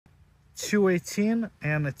218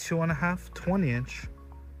 and a 2.5 20-inch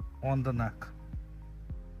on the neck.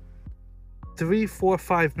 3, 4,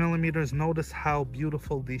 5 millimeters. Notice how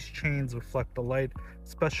beautiful these chains reflect the light,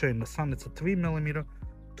 especially in the sun. It's a 3 millimeter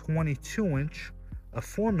 22-inch, a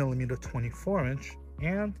 4 millimeter 24-inch,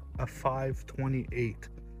 and a 5/28. You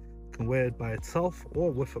can wear it by itself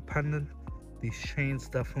or with a pendant. These chains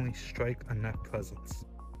definitely strike a neck presence.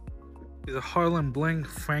 These are Harlembling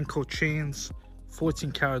Franco chains,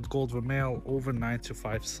 14 karat gold Vermeil, over 9 to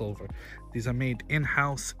 5 silver. These are made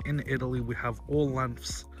in-house in Italy. We have all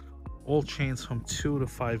lengths, all chains from 2 to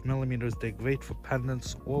 5 millimeters. They're great for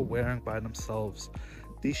pendants or wearing by themselves.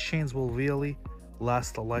 These chains will really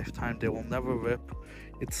last a lifetime. They will never rip.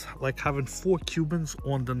 It's like having 4 Cubans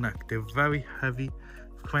on the neck. They're very heavy.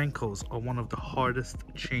 Francos are one of the hardest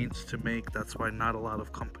chains to make. That's why not a lot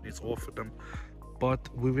of companies offer them, but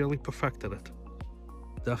we really perfected it.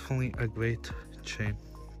 Definitely a great chain.